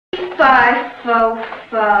Fi, fo,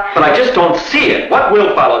 fa. But I just don't see it. What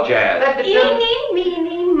will follow jazz? Eeny,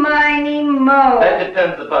 meeny, miny, mo. That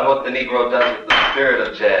depends upon what the Negro does with the spirit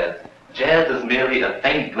of jazz. Jazz is merely a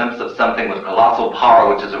faint glimpse of something with colossal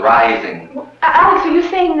power which is arising. Alex, are you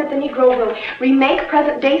saying that the Negro will remake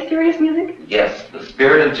present-day serious music? Yes, the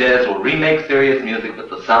spirit of jazz will remake serious music, but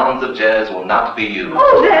the sounds of jazz will not be used.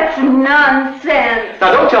 Oh, that's nonsense.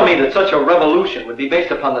 Now, don't tell me that such a revolution would be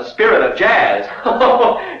based upon the spirit of jazz.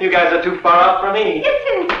 You guys are too far out for me.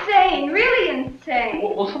 It's insane, really insane.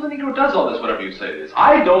 Well, so the Negro does all this whenever you say this.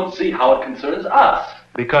 I don't see how it concerns us.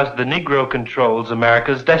 Because the Negro controls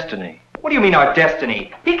America's destiny. What do you mean, our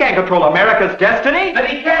destiny? He can't control America's destiny. But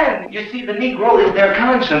he can. You see, the Negro is their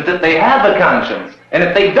conscience if they have a conscience. And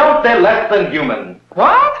if they don't, they're less than human.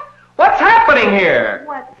 What? What's happening here?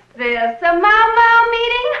 What's this, a Mau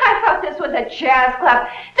meeting? I thought this was a jazz club.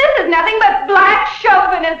 This is nothing but black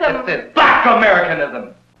chauvinism. This is black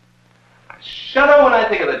Americanism. I shudder when I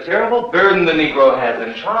think of the terrible burden the Negro has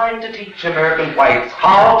in trying to teach American whites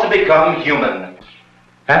how to become human.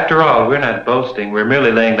 After all, we're not boasting, we're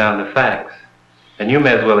merely laying down the facts. And you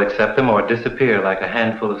may as well accept them or disappear like a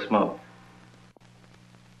handful of smoke.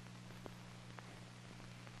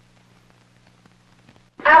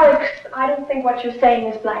 Alex, I don't think what you're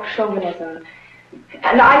saying is black chauvinism.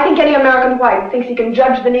 And I think any American white who thinks he can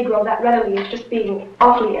judge the Negro that readily is just being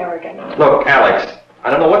awfully arrogant. Look, Alex,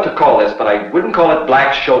 I don't know what to call this, but I wouldn't call it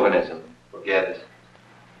black chauvinism. Forget it.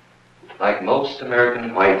 Like most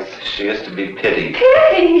American whites, she is to be pitied.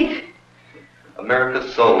 Pitied?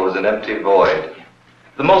 America's soul is an empty void.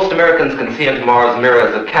 The most Americans can see in tomorrow's mirror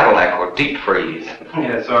is a Cadillac or deep freeze.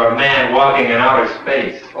 Yes, or a man walking in outer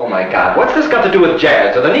space. Oh, my God. What's this got to do with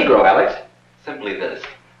jazz or the Negro, Alex? Simply this.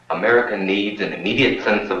 America needs an immediate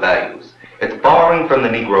sense of values. It's borrowing from the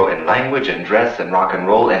Negro in language and dress and rock and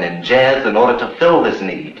roll and in jazz in order to fill this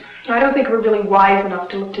need. I don't think we're really wise enough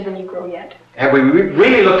to look to the Negro yet. Have we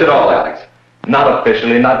really looked at all, Alex? Not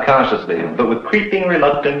officially, not consciously, but with creeping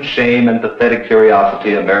reluctance, shame, and pathetic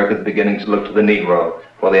curiosity, America's beginning to look to the Negro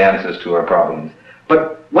for the answers to her problems.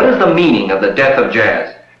 But what is the meaning of the death of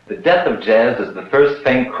jazz? The death of jazz is the first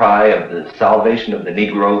faint cry of the salvation of the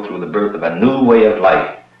Negro through the birth of a new way of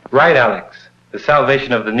life. Right, Alex. The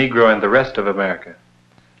salvation of the Negro and the rest of America.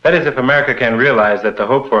 That is, if America can realize that the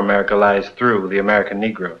hope for America lies through the American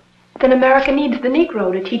Negro. Then America needs the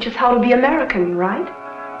Negro to teach us how to be American, right?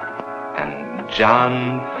 And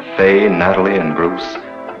John, Fay, Natalie, and Bruce,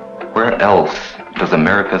 where else does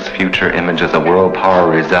America's future image as a world power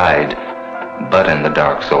reside but in the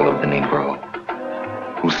dark soul of the Negro,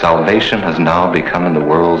 whose salvation has now become in the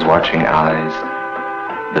world's watching eyes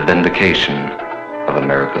the vindication of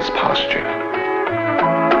America's posture?